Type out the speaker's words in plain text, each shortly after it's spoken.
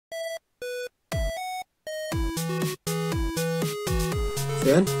So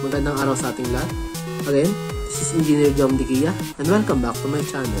yan, magandang araw sa ating lahat. Again, this is Engineer Jom Dikia and welcome back to my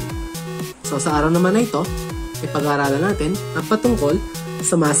channel. So sa araw naman na ito, ipag-aaralan natin ang patungkol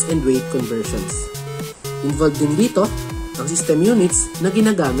sa mass and weight conversions. Involved din dito ang system units na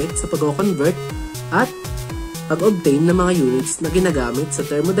ginagamit sa pag-convert at pag-obtain ng mga units na ginagamit sa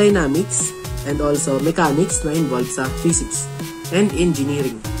thermodynamics and also mechanics na involved sa physics and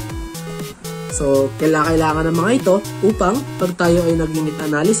engineering. So, kailangan ng mga ito upang pag tayo ay nag-unit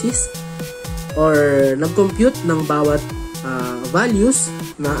analysis or nag-compute ng bawat values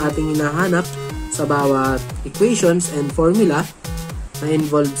na ating hinahanap sa bawat equations and formula na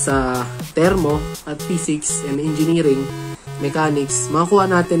involved sa thermo at physics and engineering, mechanics, makuha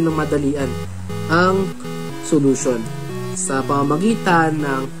natin ng madalian ang solution sa pamamagitan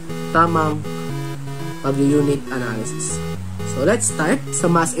ng tamang pag-unit analysis. So, let's start sa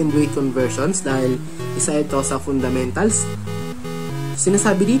mass and weight conversions dahil isa ito sa fundamentals.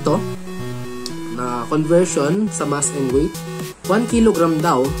 Sinasabi dito na conversion sa mass and weight, 1 kg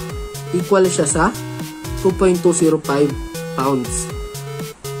daw equal siya sa 2.205 pounds.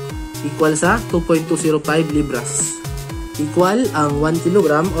 Equal sa 2.205 libras. Equal ang 1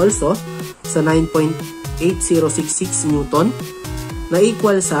 kg also sa 9.8066 newton na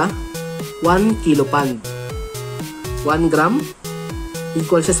equal sa 1 kilopound. 1 gram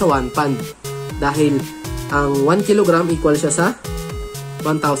equal siya sa 1 pound dahil ang 1 kilogram equal siya sa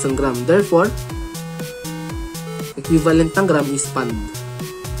 1,000 gram. Therefore, equivalent ng gram is pound.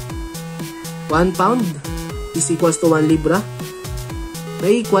 1 pound is equals to 1 libra na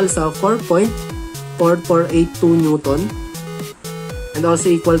equal sa 4.4482 newton and also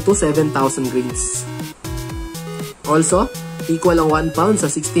equal to 7,000 grains. Also, equal ang 1 pound sa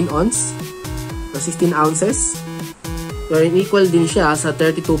 16 ounces or 16 ounces. Wherein equal din siya sa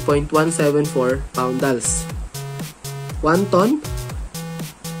 32.174 poundals. 1 ton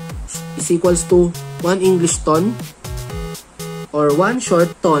is equals to 1 English ton or 1 short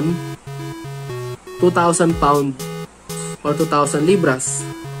ton, 2,000 pound or 2,000 libras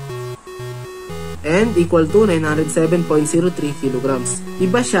and equal to 907.03 kilograms.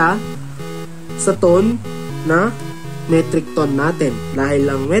 Iba siya sa ton na metric ton natin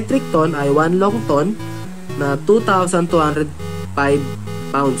dahil ang metric ton ay 1 long ton na 2,205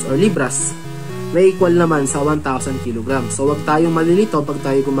 pounds or libras na equal naman sa 1,000 kg. So, wag tayong malilito pag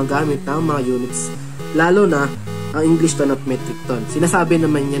tayo gumagamit ng mga units, lalo na ang English ton at metric ton. Sinasabi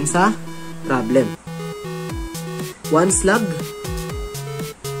naman yan sa problem. 1 slug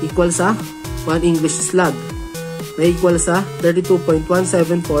equal sa 1 English slug na equal sa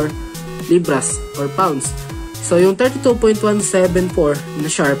 32.174 libras or pounds. So, yung 32.174 na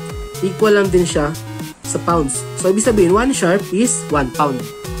sharp, equal lang din siya sa pounds. So, ibig sabihin, 1 sharp is 1 pound.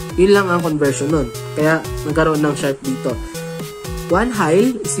 Yun lang ang conversion nun. Kaya, nagkaroon ng sharp dito. 1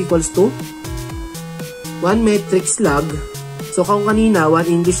 hyle is equals to 1 metric slug. So, kung kanina,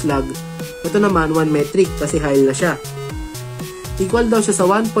 1 English slug, ito naman, 1 metric kasi hyle na siya. Equal daw siya sa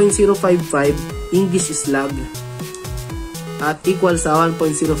 1.055 English slug at equal sa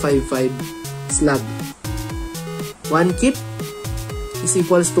 1.055 slug. 1 kip is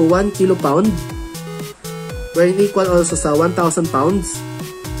equals to 1 kilopound wherein equal also sa 1,000 pounds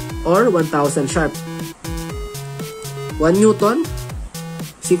or 1,000 sharp. 1 newton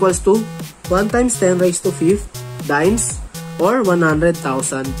is equals to 1 times 10 raised to 5 dynes or 100,000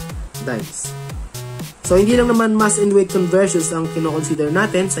 dynes. So, hindi lang naman mass and weight conversions ang kino-consider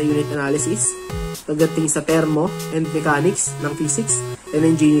natin sa unit analysis pagdating sa thermo and mechanics ng physics and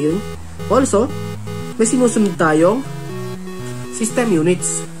engineering. Also, may sinusunod tayong system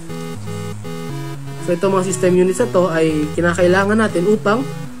units. So, itong mga system units na to ay kinakailangan natin upang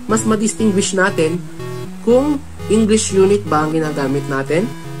mas ma-distinguish natin kung English unit ba ang ginagamit natin,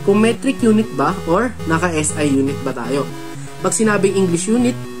 kung metric unit ba, or naka-SI unit ba tayo. Pag sinabing English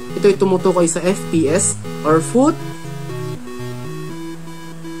unit, ito ay tumutukoy sa FPS or foot,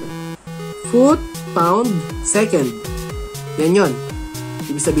 pound, second. Yan yun.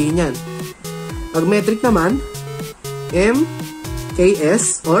 Ibig sabihin yan. Pag metric naman,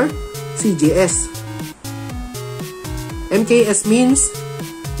 MKS or CGS. MKS means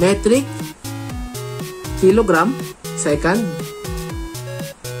metric, kilogram, second,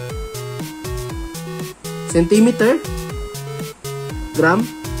 centimeter, gram,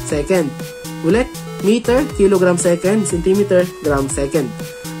 second. Ulit, meter, kilogram, second, centimeter, gram, second.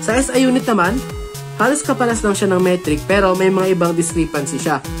 Sa SI unit naman, halos kapalas lang siya ng metric pero may mga ibang discrepancy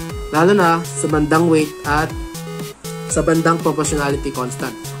siya. Lalo na sa bandang weight at sa bandang proportionality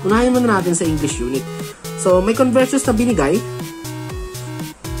constant. Unahin muna natin sa English unit. So, may conversions na binigay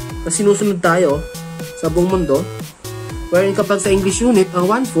na sinusunod tayo sa buong mundo. Wherein kapag sa English unit, ang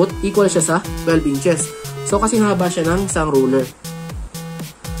 1 foot equal siya sa 12 inches. So, kasi haba siya ng isang ruler.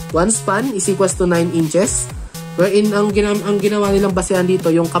 1 span is equals to 9 inches. Wherein, ang ginawa nilang basehan dito,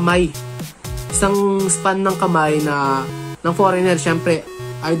 yung kamay. Isang span ng kamay na ng foreigner, syempre,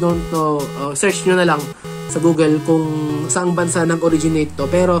 I don't know, search nyo na lang sa Google kung saang bansa nag-originate to.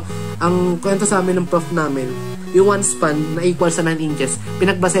 Pero, ang kwento sa amin ng prof namin, yung 1 span na equal sa 9 inches,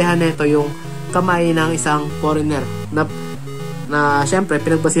 pinagbasehan nito yung kamay ng isang foreigner na syempre,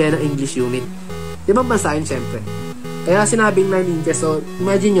 pinagbasehan ng English unit. Di ba bansa yun, syempre? Kaya sinabing 9 inches. So,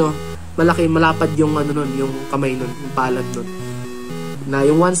 imagine nyo, malapad yung nun, yung kamay nun, yung palad nun. Na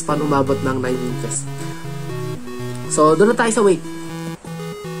yung 1 span umabot ng 9 inches. So, doon na tayo sa weight.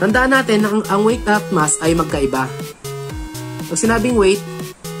 Tandaan natin na ang weight at mass ay magkaiba. Pag sinabing weight,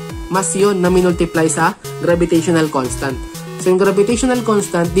 mass yun na minultiply sa gravitational constant. So, yung gravitational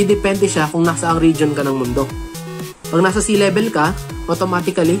constant, didepende siya kung nasa ang region ka ng mundo. Pag nasa sea level ka,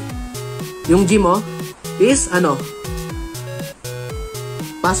 automatically, yung G mo is,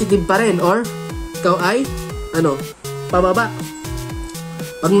 positive pa rin, or ikaw ay, pababa.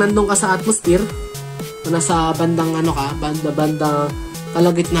 Pag nandun ka sa atmosphere, nasa bandang bandang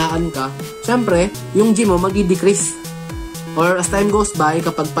kalagitnaan ka, syempre, yung G mo magi-decrease. Or as time goes by,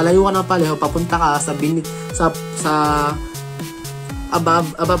 kapag palayo ka ng palayo, papunta ka sa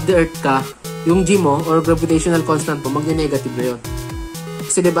above the earth ka, yung G mo, or gravitational constant mo, mag-negative na yun.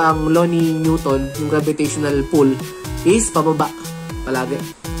 Kasi diba, ang law ni Newton, yung gravitational pull, is pababa, palagi.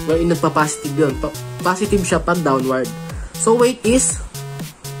 Wherein nagpa-positive yun. Positive siya pag downward. So, weight is,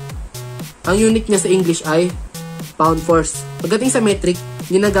 ang unit niya sa English ay pound force. Pagdating sa metric,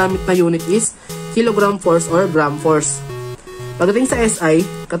 ginagamit na unit is kilogram force or gram force. Pagdating sa SI,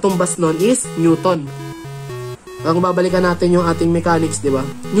 katumbas nun is Newton. Kung babalikan natin yung ating mechanics, di ba?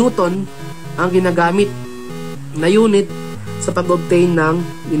 Newton ang ginagamit na unit sa pag-obtain ng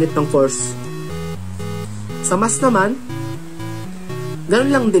unit ng force. Sa mass naman,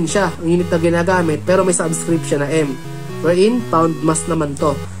 ganun lang din siya, ang unit na ginagamit, pero may subscription na M, wherein pound mass naman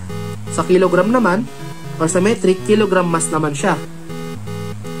to. Sa kilogram naman, or sa metric, kilogram mass naman siya.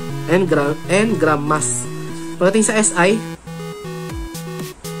 And gram mass. Pagdating sa SI,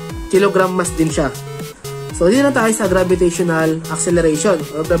 kilogram mass din siya. So, dito na tayo sa gravitational acceleration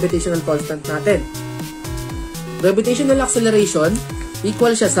or gravitational constant natin. Gravitational acceleration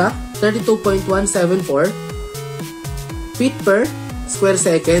equal siya sa 32.174 feet per square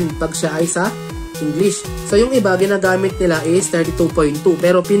second pag siya ay sa English. So, yung iba, ginagamit nila is 32.2.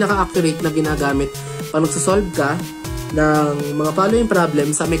 Pero, pinaka-accurate na ginagamit pag nagsasolve ka ng mga following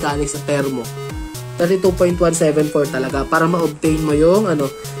problem sa mechanics at thermo. 32.174 talaga para ma-obtain mo yung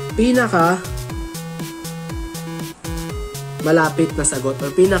pinaka malapit na sagot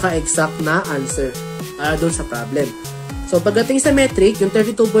or pinaka-exact na answer doon sa problem. So, pagdating sa metric, yung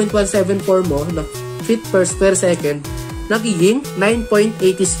 32.174 mo na feet per square second, nagiging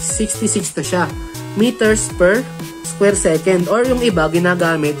 9.8666 na siya. Meters per square second. Or yung iba,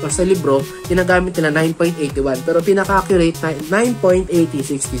 ginagamit, o sa libro, ginagamit nila 9.81. Pero pinaka-accurate na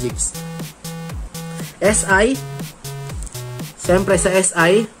 9.8066. SI, siyempre sa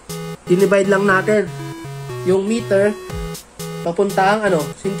SI, dinivide lang natin yung meter papunta ang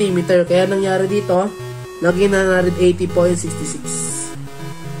centimeter. Kaya nangyari dito, naging 980.66.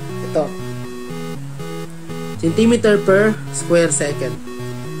 Ito. Centimeter per square second.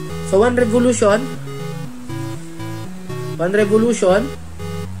 So, 1 revolution,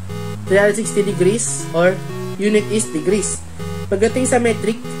 360 degrees, or unit is degrees. Pagdating sa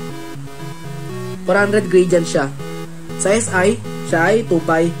metric, 400 radians siya. Sa SI, siya ay 2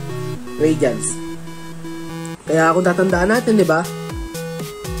 pi radians. Kaya kung tatandaan natin, di ba?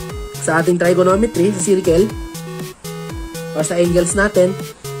 Sa ating trigonometry, sa circle, o sa angles natin,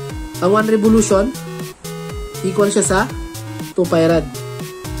 ang 1 revolution, equal siya sa 2 pi rad.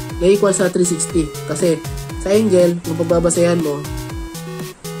 Na equal sa 360. Kasi, sa angle, kung pagbabasayan mo,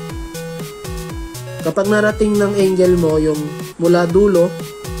 kapag narating ng angle mo, yung mula dulo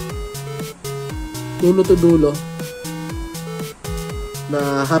to dulo,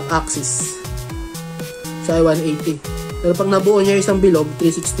 na half axis, siya ay 180. Pero pag nabuo niya isang bilog,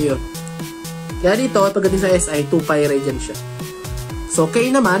 360 yun. Kaya dito, pagdating sa SI, 2 pi radian siya. So, K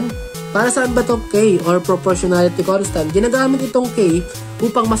naman, para saan ba to K or proportionality constant? Ginagamit itong K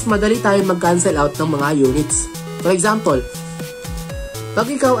upang mas madali tayo mag-cancel out ng mga units. For example, pag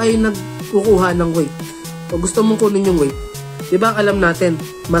ikaw ay nagkukuha ng weight, o gusto mong kunin yung weight, di ba alam natin,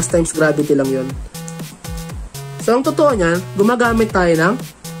 mass times gravity lang yun. So, ang totoo niyan, gumagamit tayo ng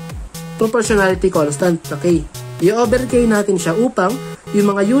proportionality constant na K. I-over K natin siya upang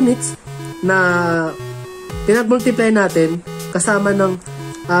yung mga units na pinag-multiply natin kasama ng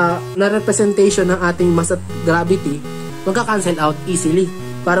na representation ng ating mass at gravity, magka-cancel out easily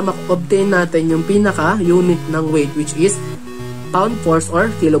para ma-obtain natin yung pinaka-unit ng weight, which is pound force or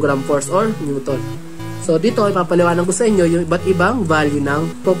kilogram force or newton. So dito ipapaliwanag ko sa inyo yung iba't ibang value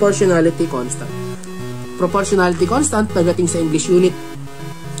ng proportionality constant. Proportionality constant pagdating sa English unit,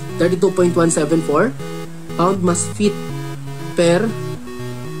 32.174 pound mass feet per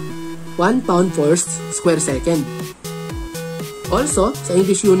 1 pound force square second. Also, sa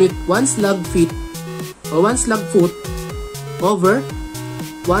English unit, 1 slug feet or 1 slug foot over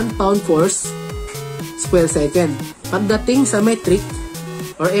 1 pound force square second. Pagdating sa metric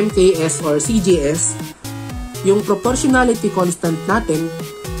or MKS or CJS, yung proportionality constant natin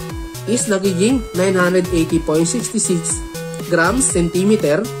is nagiging 980.66 grams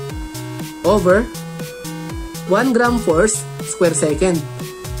centimeter over 1 gram force square second.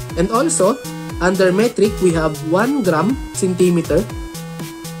 And also, under metric, we have 1 gram centimeter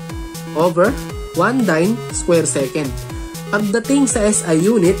over 1 dyne square second. Pagdating sa SI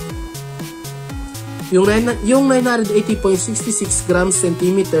unit, yung 980.66 grams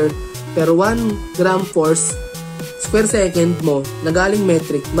centimeter per 1 gram force square second mo na galing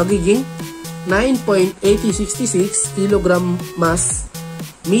metric, magiging 9.8066 kilogram mass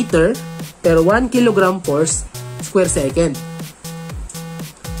meter per 1 kilogram force square second.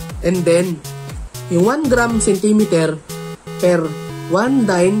 And then, yung 1 gram centimeter per 1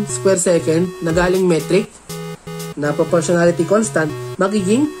 dyne square second na galing metric na proportionality constant,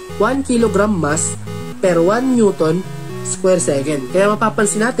 magiging 1 kilogram mass per 1 newton square second. Kaya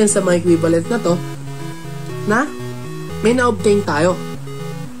mapapansin natin sa mga equivalent na to na may na-obtain tayo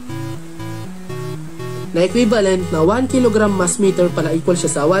na equivalent na 1 kilogram mass meter pala equal siya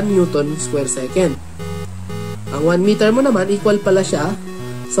sa 1 newton square second. Ang 1 meter mo naman equal pala siya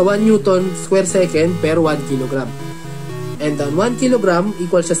sa 1 newton square second per 1 kilogram. And then 1 kilogram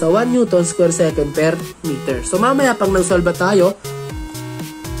equal siya sa 1 newton square second per meter. So mamaya pag nag-solve tayo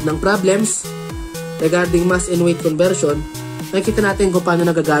ng problems regarding mass and weight conversion, nakikita natin kung paano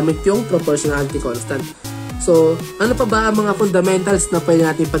nagagamit yung proportionality constant. So, ano pa ba ang mga fundamentals na pwede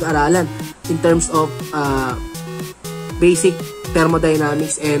natin pag-aralan in terms of basic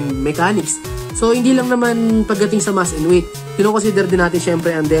thermodynamics and mechanics? So, hindi lang naman pagdating sa mass and weight. Kino-consider din natin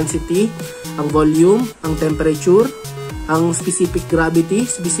syempre ang density, ang volume, ang temperature, ang specific gravity,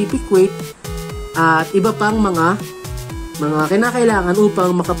 specific weight, at iba pang mga kinakailangan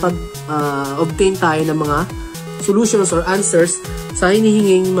upang makapag-obtain tayo ng mga solutions or answers sa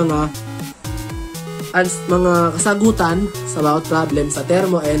hinihinging mga kasagutan sa bawat problem sa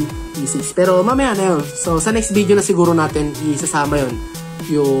thermo and physics. Pero mamaya na yun. So, sa next video na siguro natin isasama yun,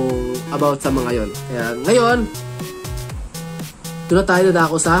 yung about sa mga yun. Kaya ngayon, doon na tayo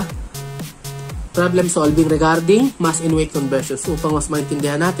dadako sa problem solving regarding mass and weight conversions upang mas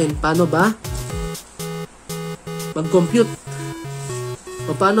maintindihan natin paano ba mag-compute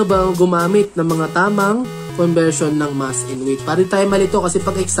o paano ba gumamit ng mga tamang conversion ng mass and weight. Para tayo malito kasi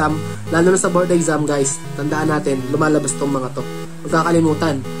pag exam, lalo na sa board exam guys, tandaan natin, lumalabas tong mga to. Huwag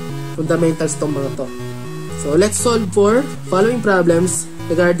kakalimutan, fundamentals tong mga to. So let's solve for following problems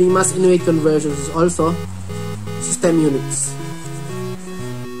regarding mass and weight conversions, also system units.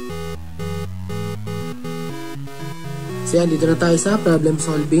 So yan, dito na tayo sa problem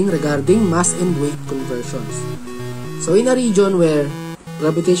solving regarding mass and weight conversions. So in a region where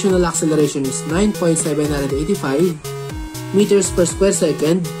gravitational acceleration is 9.785 meters per square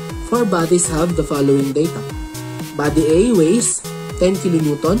second, 4 bodies have the following data. Body A weighs 10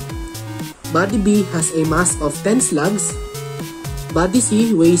 kilonewton. Body B has a mass of 10 slugs. Body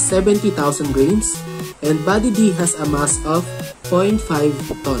C weighs 70,000 grains. And body D has a mass of 0.5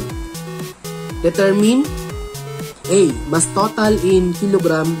 ton. Determine A. Mass total in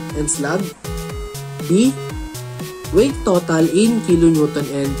kilogram and slug. B. Weight total in kilonewton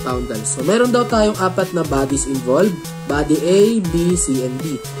and poundals. So, meron daw tayong 4 na bodies involved. Body A, B, C, and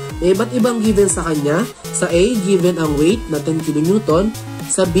D. May iba't ibang given sa kanya. Sa A, given ang weight na 10 kilonewton.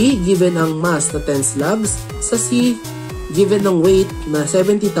 Sa B, given ang mass na 10 slugs. Sa C, given ang weight na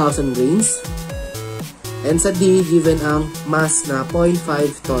 70,000 grains. And sa D, given ang mass na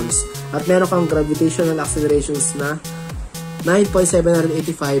 0.5 tons. At meron kang gravitational accelerations na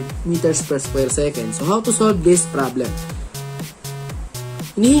 9.785 meters per square second. So, how to solve this problem?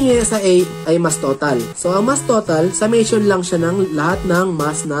 Hinihingi sa A ay mass total. So, ang mass total, summation lang siya ng lahat ng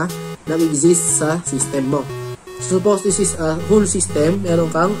mass na nag-exist sa system mo. So, suppose this is a whole system, meron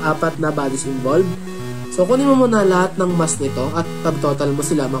kang 4 na bodies involved. So, kunin mo muna lahat ng mass nito at pag-total mo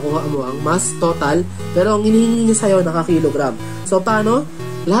sila, makuha mo ang mass total, pero ang hinihingi sa'yo naka-kilogram. So, paano?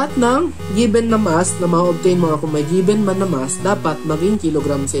 lahat ng given na mass na ma-obtain mo, kung may given man na mass, dapat maging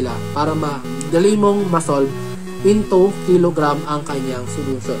kilogram sila para madali mong ma-solve into kilogram ang kanyang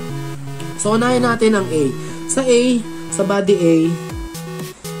solution. So, unahin natin ang A. Sa body A,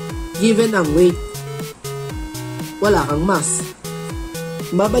 given ang weight, wala kang mass.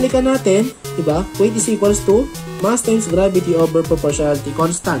 Babalikan natin, diba? Weight is equals to mass times gravity over proportionality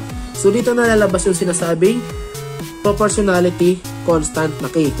constant. So, dito na lalabas yung sinasabing proportionality constant na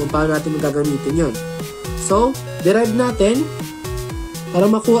K, kung paano natin magagamitin yon. So, derive natin para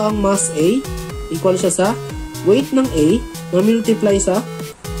makuha ang mass A, equal siya sa weight ng A na multiply sa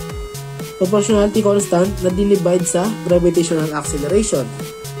proportionality constant na dinivide sa gravitational acceleration.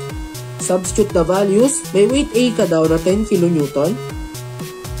 Substitute the values. May weight A ka daw na 10 kN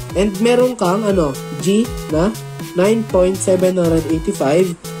and meron kang G na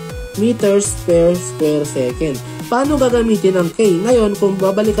 9.785 meters per square second. Paano gagamitin ang K? Ngayon, kung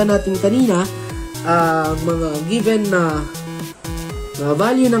babalikan natin kanina, ang mga given na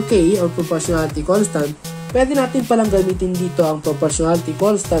value ng K or proportionality constant, pwede natin palang gamitin dito ang proportionality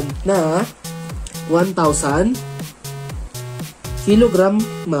constant na 1,000 kilogram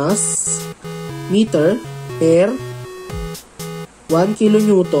mass meter per 1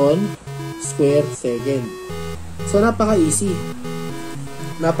 kilonewton square second. So, napaka-easy.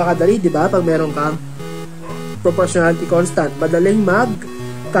 Napakadali, di ba? Pag meron kang proportionality constant, madaling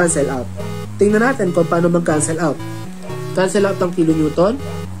mag-cancel out. Tingnan natin kung paano mag-cancel out. Cancel out ang kilonewton.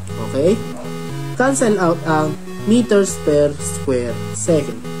 Okay? Cancel out ang meters per square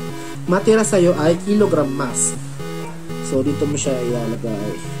second. Matira sa'yo ay kilogram mass. So, dito mo siya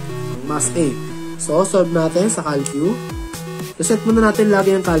ilalagay. Ang mass A. So, solve natin sa calcu. Reset muna natin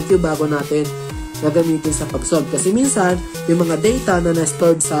lagi ang calcu bago natin gagamitin sa pag-solve. Kasi minsan, yung mga data na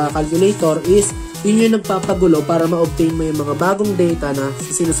na-stored sa calculator is yun yung nagpapagulo para ma-obtain mo yung mga bagong data na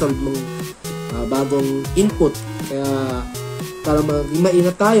sinusolve mong bagong input. Kaya, para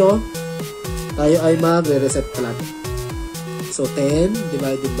maingat tayo ay magre-reset ka lang. So, 10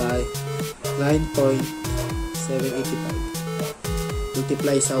 divided by 9.785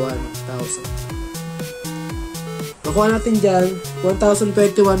 multiply sa 1,000. Makuha natin dyan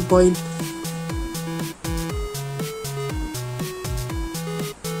 1,021.97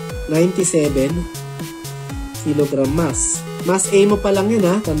 kilogram mass. Mass A mo pa lang yun,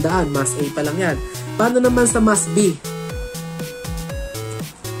 ha? Tandaan, mass A pa lang yan. Paano naman sa mass B?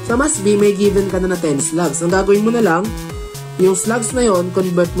 Sa mass B, may given ka na 10 slugs. Ang gagawin mo na lang, yung slugs na yon,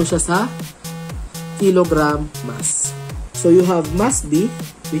 convert mo siya sa kilogram mass. So, you have mass B,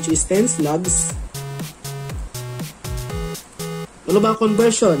 which is 10 slugs. Ano ba ang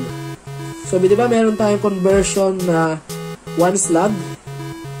conversion? So, di ba meron tayong conversion na 1 slug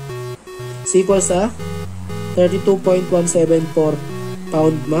is equal sa 32.174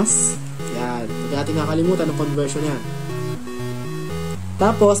 pound mass. Yan. Huwag natin nakalimutan ang conversion yan.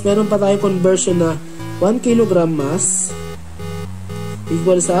 Tapos, meron pa tayong conversion na 1 kilogram mass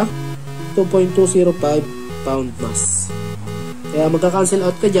equal sa 2.205 pound mass. Kaya magka-cancel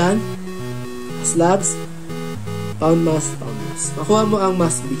out ka dyan. Slugs, pound mass, pound mass. Makuha mo ang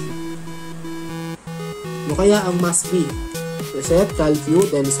mass B. Mo kaya ang mass B. Reset, calcu,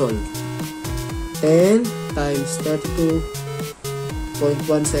 then solve. 10 times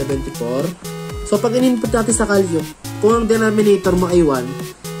 32.174. So, pag in-input natin sa calcu, kung ang denominator mo ay 1,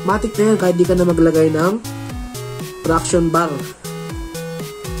 matik na yan kahit di ka na maglagay ng fraction bar.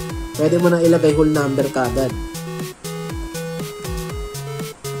 Pwede mo na ilagay whole number kagad.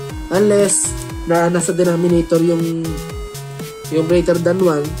 Unless na nasa denominator yung greater than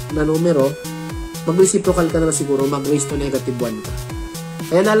 1 na numero, mag-reciprocal ka na siguro, mag-raise to negative 1 ka.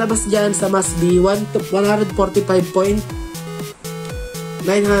 Kaya nalabas dyan sa mass B,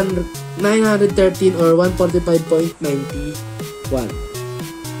 145.913 or 145.91.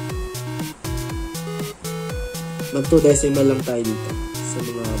 Mag 2 decimal lang tayo dito sa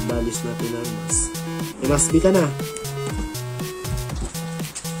mga values natin ng mass. May mass B ka na.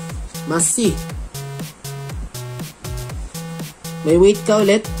 Mass C. May weight ka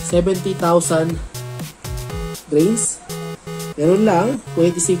ulit, 70,000 grains. Meron lang,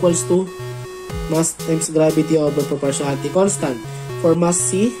 weight is equals to mass times gravity over proportionality constant. For mass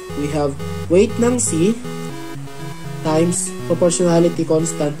C, we have weight ng C times proportionality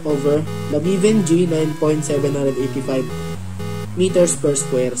constant over the given G, 9.785 meters per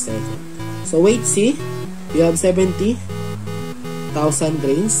square second. So, weight C, we have 70,000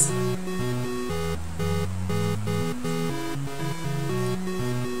 grains.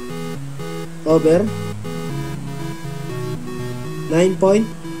 Over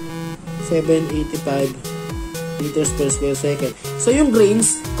 9.785 meters per square second. So, yung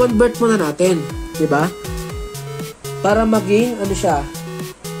grains, convert muna natin. Diba? Para maging, ano siya,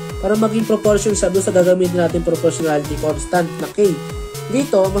 para maging proportion siya doon sa gagamitin natin proportionality constant na K.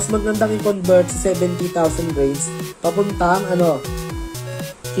 Dito, mas magandang i-convert sa 70,000 grains papuntang,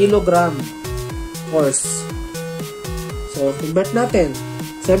 kilogram force. So, convert natin.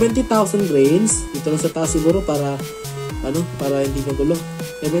 70,000 grains. Dito lang sa taas siguro para, para hindi magulo.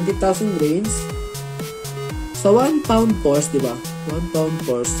 70,000 grains. Sa 1 pound force, diba? 1 pound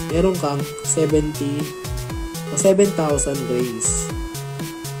force, meron kang 7,000 grains.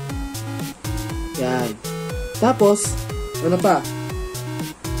 Yan. Tapos, ano pa?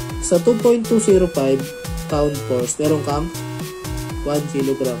 Sa 2.205 pound force, meron kang 1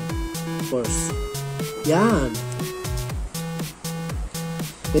 kilogram force. Yan.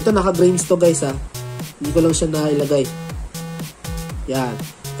 Ito, naka-grains to guys ha. Hindi ko lang siya nailagay. Yan.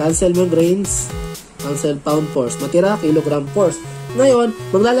 Cancel mo yung grains. Cancel pound force. Matira, kilogram force. Ngayon,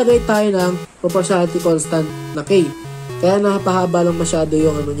 maglalagay tayo ng proportionality constant na K. Kaya napahaba lang masyado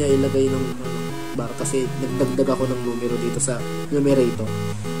yung niya ilagay ng bar kasi nagdagdag ako ng numero dito sa numerator.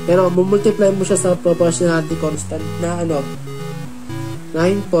 Pero multiply mo siya sa proportionality constant na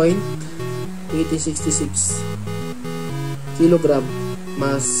 9.8066 kilogram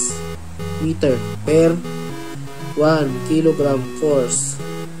mass meter per 1 kilogram force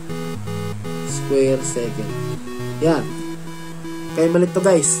square second. Yan. Kaya malit to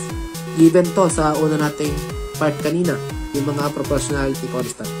guys. Given to sa una nating part kanina. Yung mga proportionality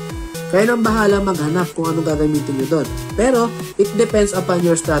constant. Kaya nang bahala maghanap kung anong gagamitin nyo doon. Pero, it depends upon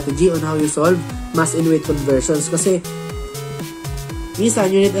your strategy on how you solve mass and weight conversions. Kasi,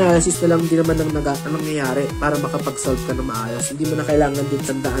 minsan, unit analysis na lang din naman ang nangyayari para makapag-solve ka na maayos. Hindi mo na kailangan din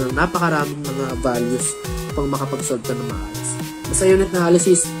tandaan ng napakaraming mga values pang makapag-solve ka na maayos. Basta unit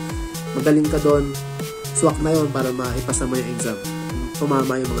analysis, magaling ka doon, swak na yun para maipasa mo yung exam.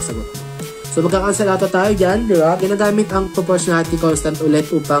 Tumama yung mga sagot mo. So, magka-cancel out tayo dyan, di ba? Ginagamit ang proportionality constant ulit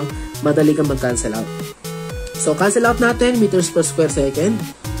upang madali kang mag-cancel out. So, cancel out natin, meters per square second.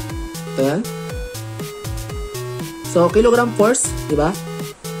 Ayan. So, kilogram force, di ba?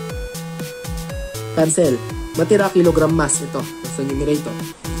 Cancel. Matira kilogram mass ito. Sa numerator.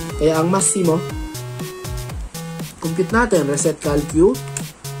 Kaya ang mass mo, compute natin. Reset calcu.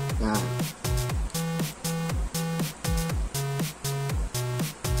 Yan.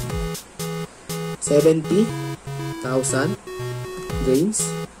 70,000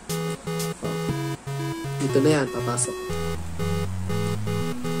 grains. Dito na yan, papasok.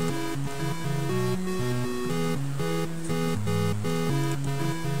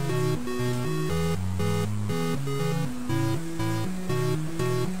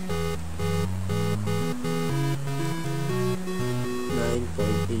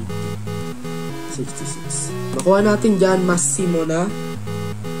 Nakuha natin dyan, massimo na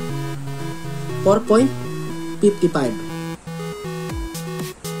 4.55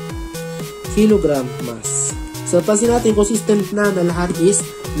 kilogram mass. So, pansin natin, consistent na lahat is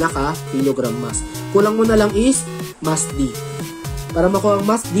naka-kilogram mass. Kulang mo na lang is mass D. Para makuha ang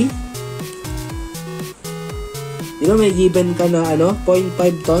mass D, di ba may given ka na 0.5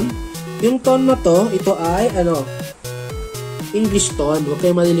 ton? Yung ton na to, ito ay English ton. Huwag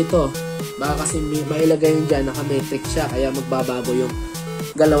kayo malilito. Baka kasi mailagay yun dyan, naka-metric siya, kaya magbabago yung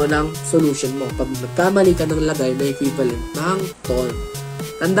galaw ng solution mo. Pag nagkamali ka ng lagay na equivalent ng ton.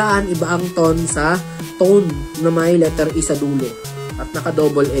 Tandaan, iba ang ton sa tone na may letter E sa dulo. At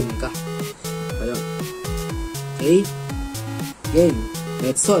naka-double N ka. Ayun. Okay? Game.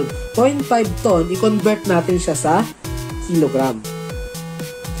 Let's solve. 0.5 ton, i-convert natin siya sa kilogram.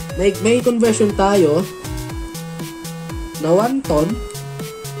 May conversion tayo na 1 ton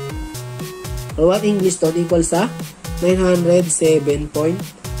or 1 English ton equals sa 907.03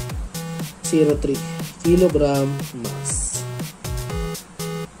 kilogram mass.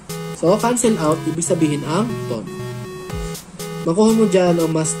 So, cancel out, ibig sabihin ang ton. Makuha mo dyan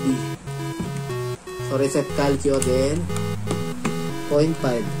ang mass D. So, reset calcu again. 0.5.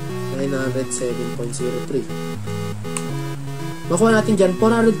 907.03. Makuha natin dyan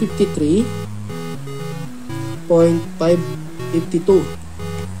 453.552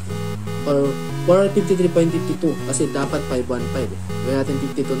 or 453.52 kasi dapat 515 Gawin natin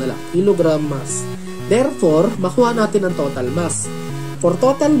 52 na lang. Kilogram mass. Therefore, makuha natin ang total mass. For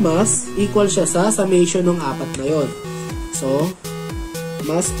total mass, equal siya sa summation ng apat na yon. So,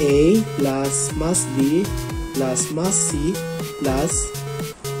 mass A plus mass B plus mass C plus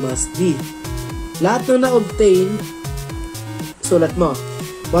mass D. Lahat na na-obtain, sulat mo.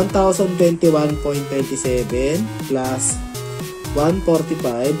 1021.27 plus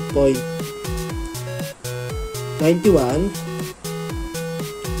 145.5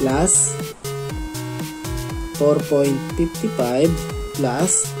 plus 4.55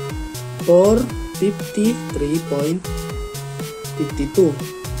 plus 453.52.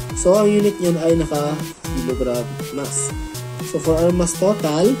 So, ang unit niyan ay naka-kilogram mass. So, for our mass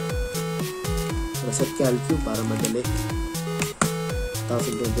total, reset calcu para madali.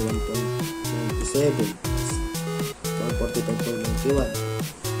 1,021.97 142.91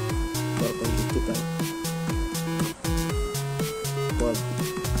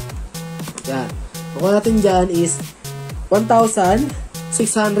 4.55 yan. Makuha natin dyan is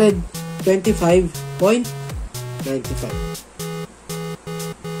 1,625.95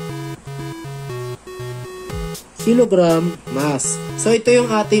 kilogram mass. So, ito yung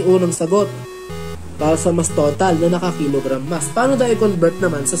ating unang sagot para sa mass total na naka-kilogram mass. Paano daw i-convert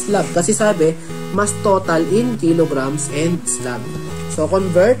naman sa slab? Kasi sabi, mass total in kilograms and slab. So,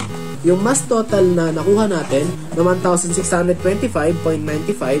 convert yung mass total na nakuha natin na 1,625.95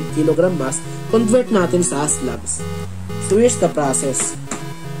 kilogram mass, convert natin sa slabs. So, here's the process.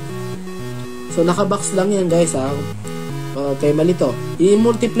 So, nakabox lang yan guys ha. Okay, mali to.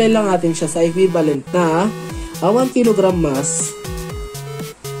 I-multiply lang natin siya sa equivalent na 1 kilogram mass,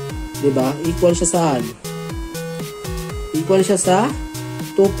 diba? Equal siya saan? Equal siya sa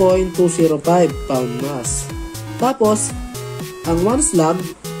 2.205 pound mass. Tapos, ang 1 slab,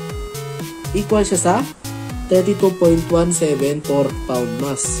 equal siya sa 32.174 pound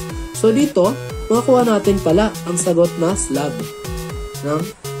mass. So, dito, makakuha natin pala ang sagot na slab ng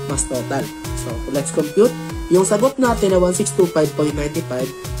mass total. So, let's compute. Yung sagot natin na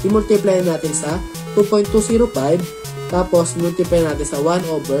 1,625.95, i-multiply natin sa 2.205, tapos multiply natin sa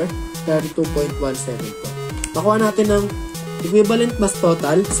 1 over 32.174. Makuha natin ng equivalent mass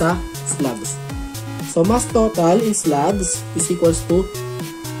total sa slabs. So, mass total in slabs is equals to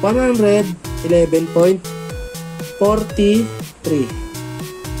 111.43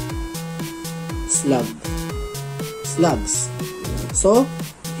 slabs. So,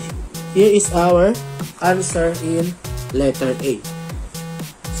 here is our answer in letter A.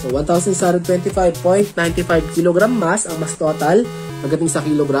 So, 1,625.95 kilogram mass ang mass total pagdating sa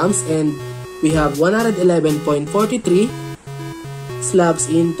kilograms, and we have 111.43 slabs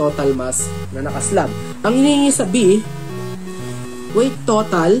in total mass na naka-slab. Ang hinihingi sa B, weight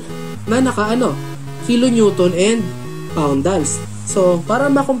total na naka kilonewton and poundals. So, para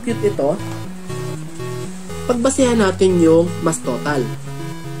ma-compute ito, pagbasehan natin yung mass total.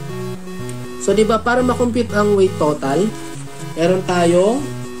 So, di ba para ma-compute ang weight total, meron tayong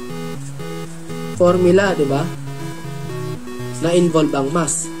formula, di ba? Na involve ang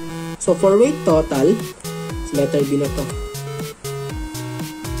mass. So, for weight total, letter B na to.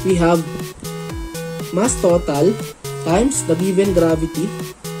 We have mass total times the given gravity,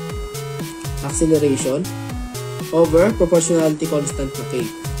 acceleration, over proportionality constant na K.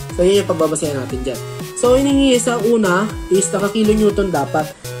 So, yun yung pagbabasayan natin dyan. So, hiningi sa una is naka-kilonewton dapat.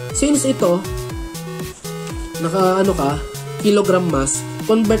 Since ito, kilogram mass,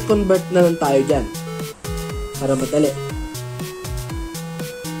 convert na lang tayo dyan. Para madali.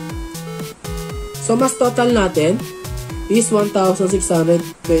 So, mass total natin is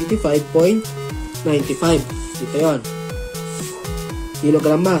 1,625.95. Ito yun.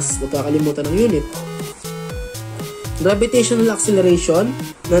 Kilogram mass. Huwag kakalimutan ng unit. Gravitational acceleration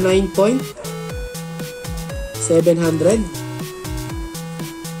na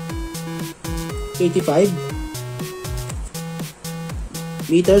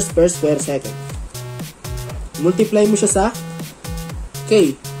 9.785 meters per square second. Multiply mo siya sa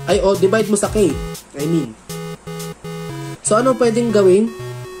K. Divide mo sa K. So, ano pwedeng gawin?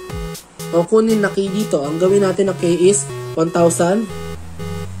 O kunin na K dito. Ang gawin natin na K is 1,000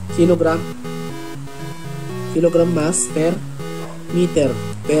 kilogram mass per meter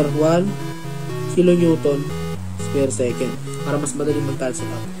per 1 kilonewton per second. Para mas madaling mag-cancel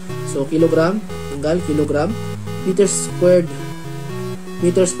out. So, kilogram, kilogram, meters per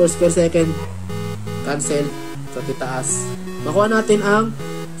square second, cancel, sa titaas. Makuha natin ang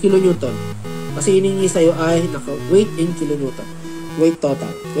kilonewton. Kasi hiningi sa'yo ay weight in kilonewton. Weight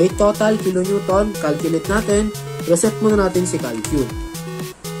total. Weight total, kilonewton, calculate natin. Reset muna natin si calcu.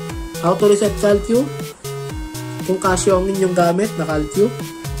 How to reset calcu? Kung Casio ang inyong gamit na calcu,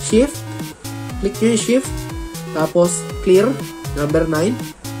 shift, click nyo yung shift, tapos clear, number 9,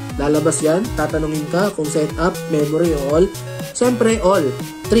 lalabas yan, tatanungin ka kung set up, memory o all. Siyempre, all,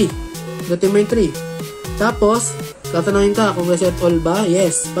 3. Pinutin mo yung 3. Tapos, tatanungin ka kung reset all ba?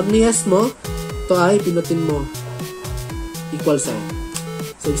 Yes. Pag ni-yes mo, ito ay pinutin mo. Equal sign.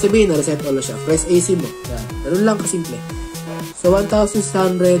 So, ibig sabihin na reset all na siya. Press AC mo. Yan. Ganun lang kasimple. So,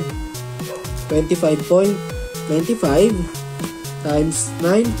 1,625.95 25 times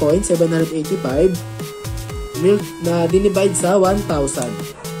 9.785 na dinivide sa 1,000.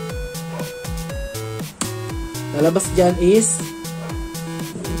 Lalabas dyan is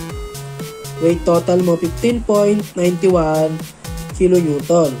weight total mo 15.91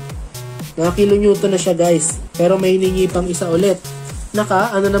 kilonewton. Naka kilonewton na siya guys. Pero may hiningi pang isa ulit.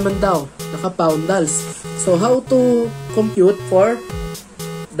 Naka poundals. So how to compute for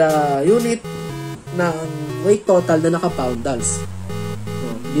the unit ng weight total na naka poundals?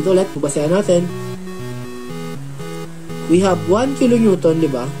 Dito ulit, bubasayan natin. We have 1 kilonewton, di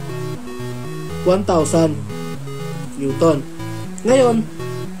ba? 1,000 newton. Ngayon,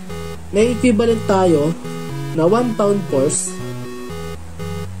 may equivalent tayo na 1 pound force.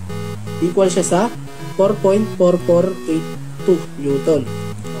 Equal siya sa 4.4482 newton.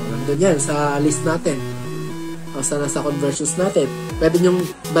 Nandun yan sa list natin. O sa nasa conversions natin. Pwede nyong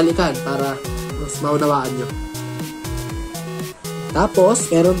balikan para mas maunawaan nyo. Tapos,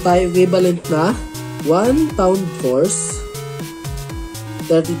 meron tayo equivalent na 1 pound force,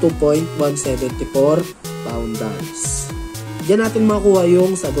 32.174 poundals. Diyan natin makuha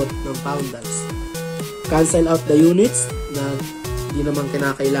yung sagot ng poundals. Cancel out the units na hindi naman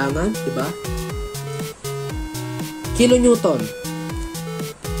kinakailangan, diba? Kilonewton,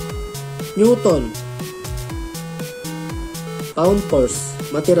 newton, pound force,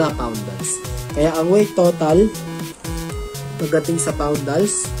 matira poundals. Kaya ang weight total pagdating sa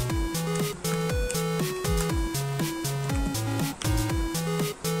poundals,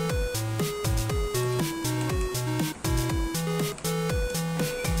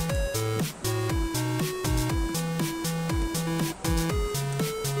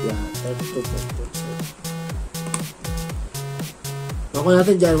 ako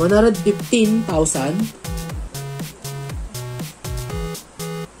natin dyan,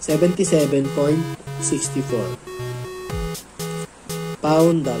 115,077.64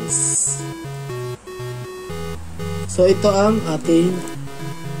 poundals. So, ito ang ating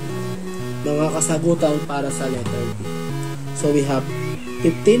mga kasagutan para sa letter B. So, we have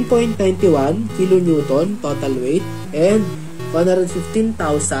 15.91 kilonewton total weight and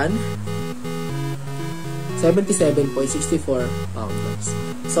 115,077.64 poundals.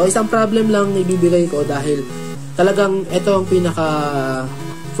 So, isang problem lang ibibigay ko dahil talagang ito ang pinaka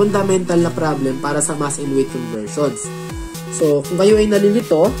fundamental na problem para sa mass and weight conversions. So, kung kayo ay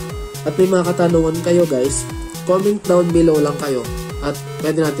nalilito at may mga katanungan kayo guys, comment down below lang kayo at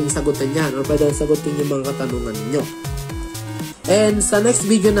pwede natin sagutin yan or pwede natin sagutin yung mga katanungan ninyo. And sa next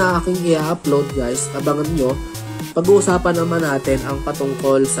video na aking i-upload guys, abangan nyo, pag-uusapan naman natin ang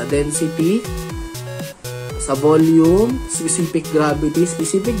patungkol sa density, sa volume, specific gravity,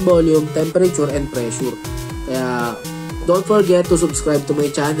 specific volume, temperature, and pressure. Kaya, don't forget to subscribe to my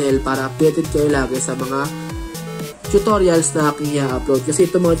channel para updated kayo lagi sa mga tutorials na aking i-upload. Kasi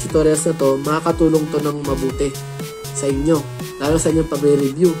itong mga tutorials na to, makakatulong to ng mabuti sa inyo. Lalo sa inyong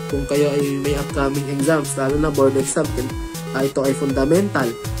pagre-review. Kung kayo ay may upcoming exams, lalo na board exam, ito ay fundamental.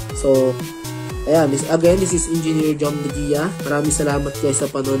 So, ayan, again, this is Engineer John Media. Maraming salamat guys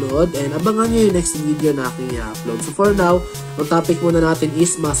sa panonood and abangan nyo yung next video na aking i-upload. So for now, ang topic muna natin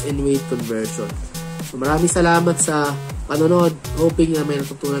is mass and weight conversion. So maraming salamat sa panonood. Hoping na may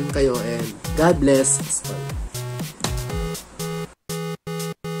natutunan kayo and God bless us all.